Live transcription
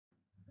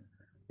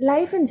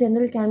Life in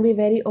general can be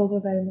very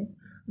overwhelming.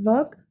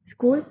 Work,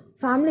 school,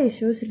 family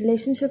issues,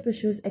 relationship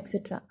issues,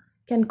 etc.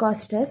 can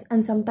cause stress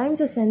and sometimes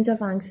a sense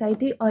of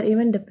anxiety or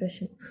even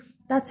depression.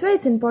 That's why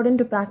it's important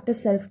to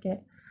practice self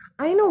care.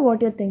 I know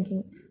what you're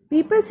thinking.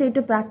 People say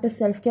to practice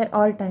self care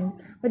all time,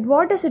 but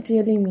what does it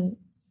really mean?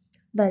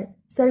 Well,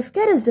 self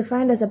care is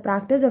defined as a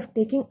practice of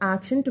taking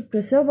action to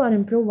preserve or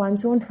improve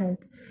one's own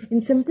health. In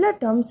simpler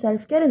terms,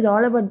 self care is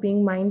all about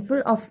being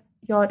mindful of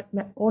your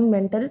own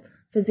mental,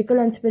 physical,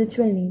 and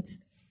spiritual needs.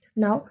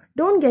 Now,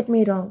 don't get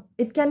me wrong,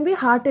 it can be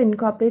hard to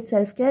incorporate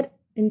self care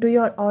into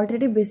your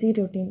already busy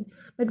routine.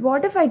 But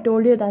what if I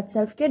told you that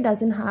self care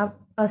doesn't have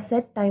a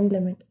set time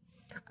limit?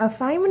 A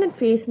 5-minute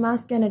face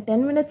mask and a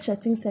 10-minute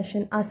stretching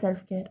session are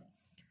self care.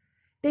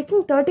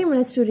 Taking 30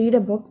 minutes to read a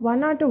book,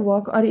 1 hour to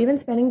walk, or even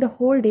spending the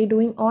whole day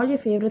doing all your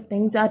favorite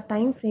things are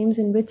time frames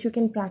in which you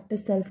can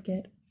practice self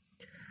care.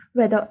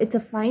 Whether it's a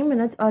 5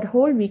 minutes or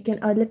whole weekend,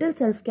 a little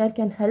self care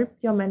can help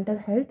your mental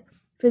health,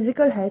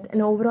 physical health,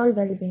 and overall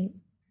well being.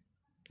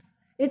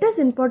 It is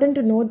important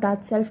to note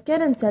that self care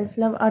and self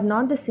love are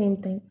not the same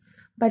thing,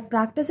 but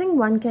practicing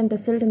one can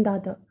result in the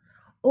other.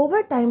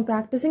 Over time,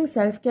 practicing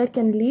self care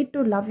can lead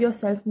to love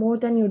yourself more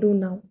than you do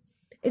now.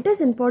 It is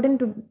important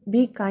to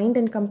be kind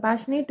and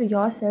compassionate to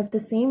yourself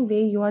the same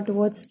way you are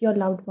towards your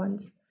loved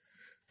ones.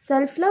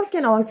 Self love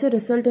can also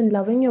result in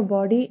loving your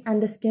body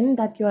and the skin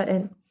that you are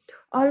in.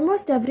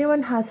 Almost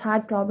everyone has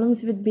had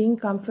problems with being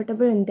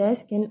comfortable in their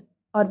skin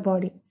or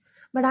body.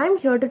 But I'm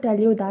here to tell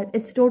you that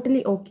it's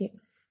totally okay.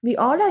 We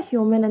all are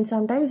human, and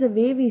sometimes the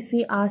way we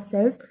see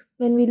ourselves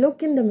when we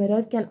look in the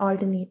mirror can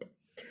alternate.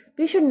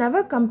 We should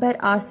never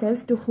compare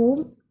ourselves to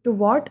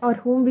what or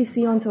whom we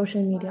see on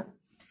social media.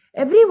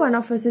 Every one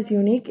of us is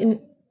unique in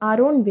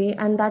our own way,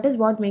 and that is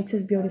what makes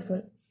us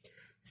beautiful.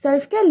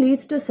 Self care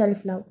leads to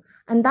self love,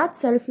 and that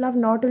self love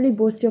not only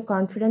boosts your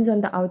confidence on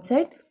the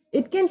outside,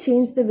 it can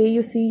change the way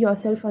you see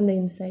yourself on the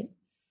inside.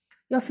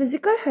 Your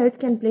physical health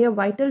can play a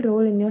vital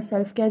role in your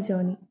self care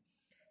journey.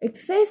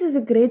 Exercise is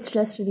a great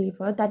stress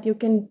reliever that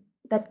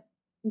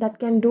that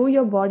can do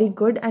your body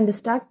good and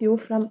distract you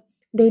from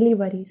daily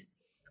worries.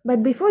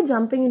 But before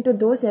jumping into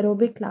those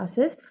aerobic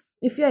classes,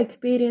 if you are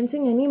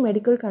experiencing any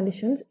medical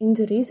conditions,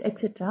 injuries,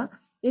 etc.,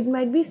 it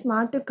might be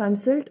smart to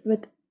consult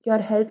with your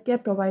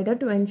healthcare provider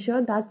to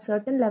ensure that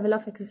certain level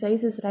of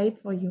exercise is right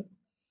for you.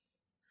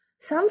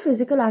 Some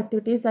physical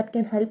activities that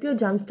can help you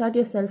jumpstart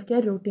your self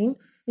care routine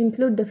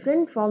include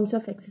different forms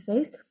of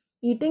exercise,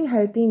 eating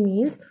healthy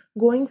meals,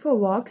 going for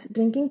walks,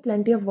 drinking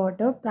plenty of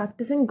water,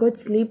 practicing good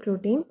sleep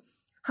routine,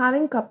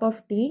 having cup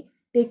of tea,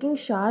 taking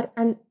shower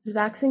and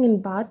relaxing in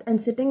bath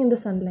and sitting in the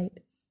sunlight.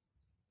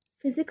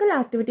 Physical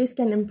activities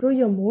can improve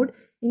your mood,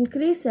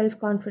 increase self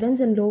confidence,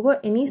 and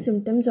lower any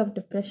symptoms of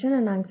depression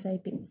and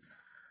anxiety.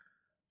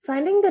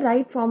 Finding the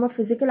right form of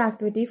physical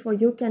activity for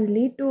you can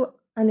lead to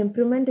an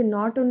improvement in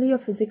not only your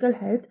physical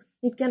health,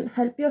 it can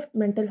help your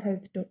mental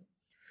health too.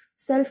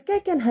 Self care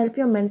can help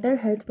your mental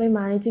health by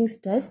managing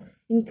stress,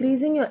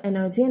 increasing your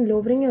energy, and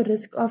lowering your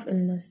risk of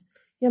illness.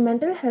 Your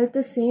mental health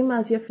is same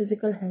as your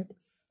physical health.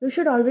 You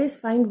should always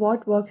find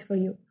what works for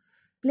you.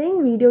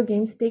 Playing video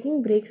games,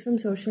 taking breaks from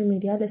social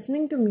media,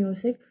 listening to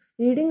music,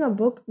 reading a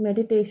book,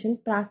 meditation,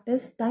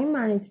 practice, time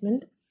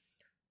management,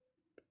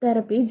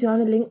 therapy,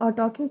 journaling, or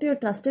talking to your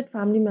trusted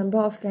family member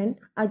or friend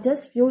are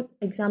just few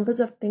examples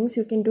of things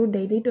you can do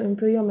daily to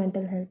improve your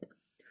mental health.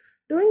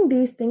 Doing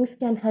these things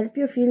can help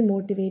you feel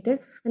motivated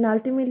and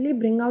ultimately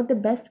bring out the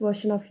best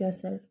version of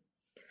yourself.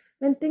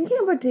 When thinking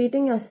about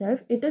treating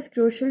yourself, it is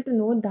crucial to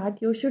know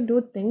that you should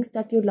do things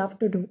that you love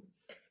to do.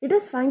 It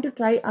is fine to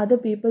try other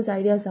people's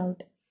ideas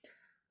out.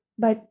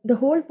 But the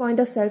whole point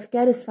of self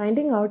care is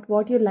finding out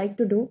what you like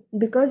to do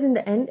because, in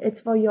the end, it's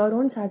for your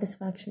own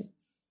satisfaction.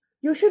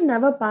 You should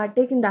never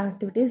partake in the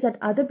activities that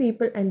other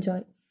people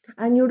enjoy,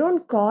 and you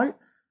don't call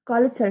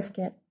it self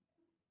care.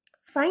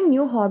 Find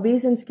new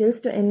hobbies and skills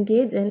to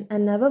engage in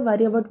and never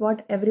worry about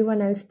what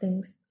everyone else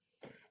thinks.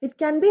 It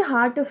can be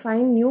hard to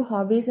find new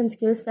hobbies and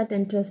skills that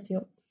interest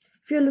you.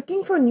 If you're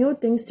looking for new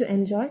things to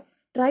enjoy,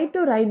 try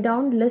to write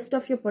down list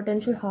of your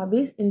potential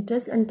hobbies,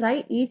 interests and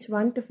try each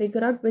one to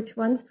figure out which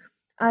ones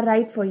are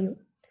right for you.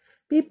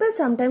 People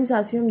sometimes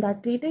assume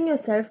that treating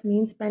yourself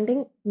means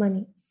spending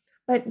money,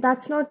 but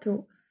that's not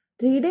true.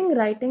 Reading,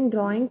 writing,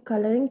 drawing,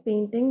 coloring,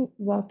 painting,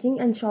 walking,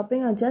 and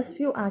shopping are just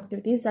few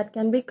activities that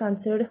can be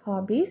considered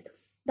hobbies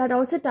that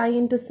also tie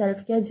into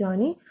self-care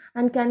journey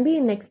and can be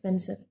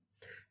inexpensive.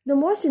 The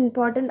most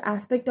important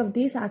aspect of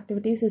these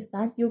activities is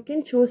that you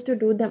can choose to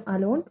do them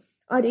alone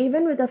or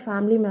even with a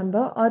family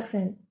member or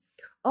friend.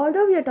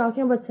 Although we are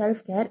talking about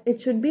self-care,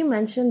 it should be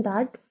mentioned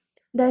that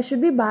there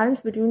should be balance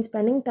between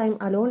spending time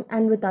alone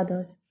and with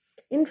others.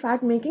 In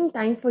fact, making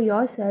time for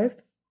yourself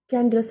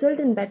can result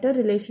in better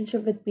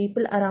relationship with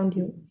people around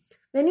you.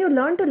 When you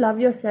learn to love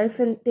yourself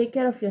and take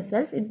care of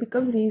yourself, it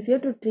becomes easier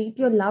to treat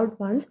your loved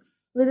ones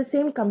with the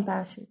same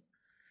compassion.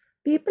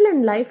 People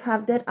in life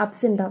have their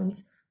ups and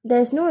downs.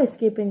 There's no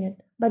escaping it.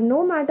 But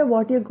no matter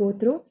what you go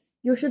through,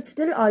 you should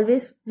still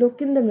always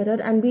look in the mirror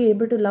and be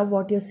able to love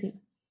what you see.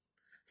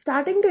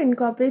 Starting to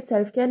incorporate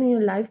self care in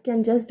your life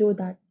can just do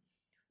that.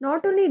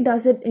 Not only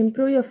does it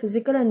improve your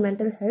physical and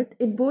mental health,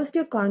 it boosts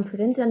your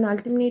confidence and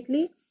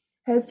ultimately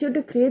helps you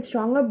to create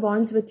stronger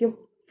bonds with your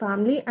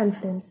family and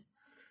friends.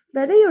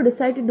 Whether you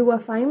decide to do a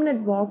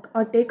 5-minute walk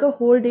or take a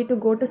whole day to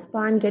go to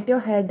spa and get your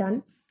hair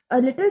done, a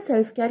little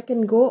self-care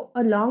can go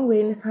a long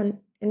way in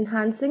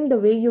enhancing the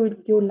way you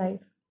view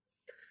life.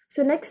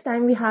 So next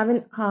time we have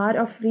an hour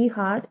of free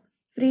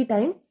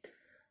time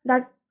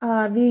that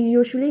we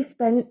usually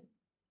spend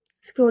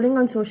scrolling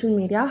on social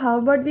media. How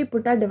about we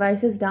put our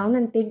devices down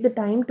and take the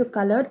time to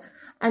color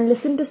and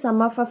listen to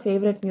some of our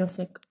favorite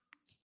music?